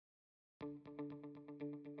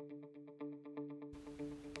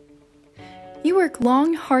You work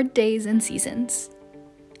long, hard days and seasons.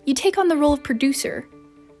 You take on the role of producer,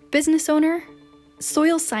 business owner,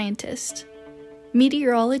 soil scientist,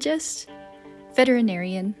 meteorologist,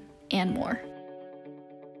 veterinarian, and more.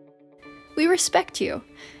 We respect you,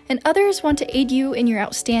 and others want to aid you in your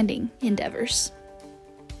outstanding endeavors.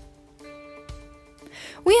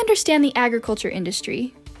 We understand the agriculture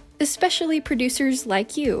industry, especially producers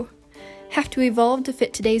like you, have to evolve to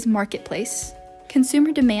fit today's marketplace,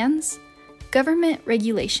 consumer demands, government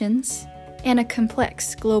regulations, and a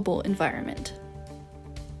complex global environment.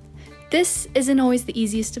 This isn't always the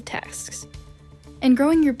easiest of tasks, and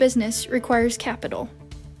growing your business requires capital.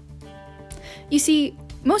 You see,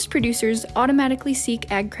 most producers automatically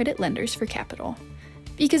seek ag credit lenders for capital,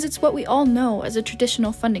 because it's what we all know as a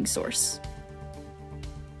traditional funding source.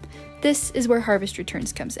 This is where Harvest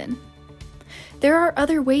Returns comes in. There are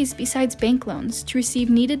other ways besides bank loans to receive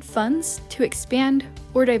needed funds to expand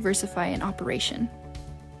or diversify an operation.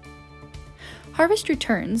 Harvest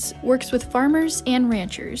Returns works with farmers and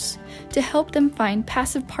ranchers to help them find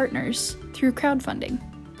passive partners through crowdfunding.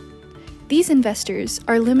 These investors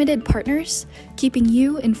are limited partners, keeping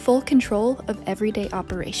you in full control of everyday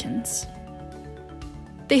operations.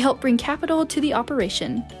 They help bring capital to the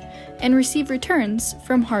operation and receive returns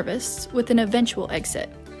from harvests with an eventual exit,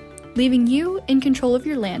 leaving you in control of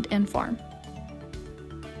your land and farm.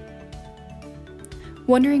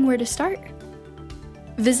 Wondering where to start?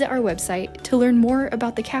 Visit our website to learn more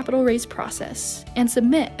about the capital raise process and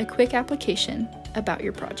submit a quick application about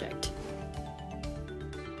your project.